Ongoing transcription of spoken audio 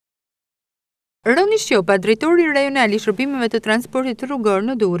Roni Shqopa, drejtori rajonal I shërbimeve të transportit rrugor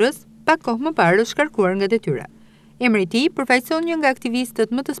në Durrës, pak kohë më parë është shkarkuar nga detyra. Emri I tij përfaqëson një nga aktivistët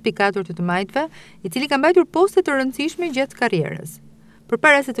më të spikatur të majtve, I cili ka mbajtur poste të rëndësishme gjatë karrierës.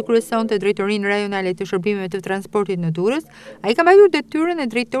 Përpara se të kryesonte drejtorinë rajonale të shërbimeve të transportit në Durrës, ai ka mbajtur detyrën e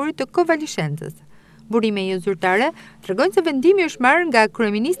drejtorit të kovaleshencës. Burime jo zyrtare tregojnë se vendimi është marrë nga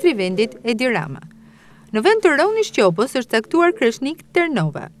kryeministri I vendit Edi Rama. Në vend të Roni Shqopës është caktuar Kreshnik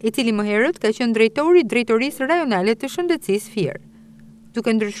Ternova, I cili më herët ka qenë drejtori I drejtorisë rajonale të shëndetësisë Fier.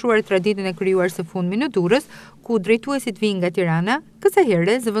 Duke ndryshuar traditën e krijuar së fundmi në Durrës, ku drejtuesit vinë nga Tirana,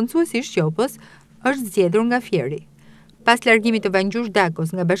 kësajherë zëvendësuesi I Shqopës është zgjedhur nga Fieri. Pas largimit të Vangjush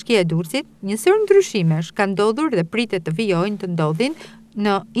Dakos nga Bashkia e Durrësit, një sër ndryshimesh kanë ndodhur dhe pritet të vijojnë të ndodhin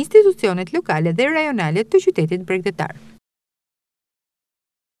në institucionet lokale dhe rajonale të qytetit bregdetar.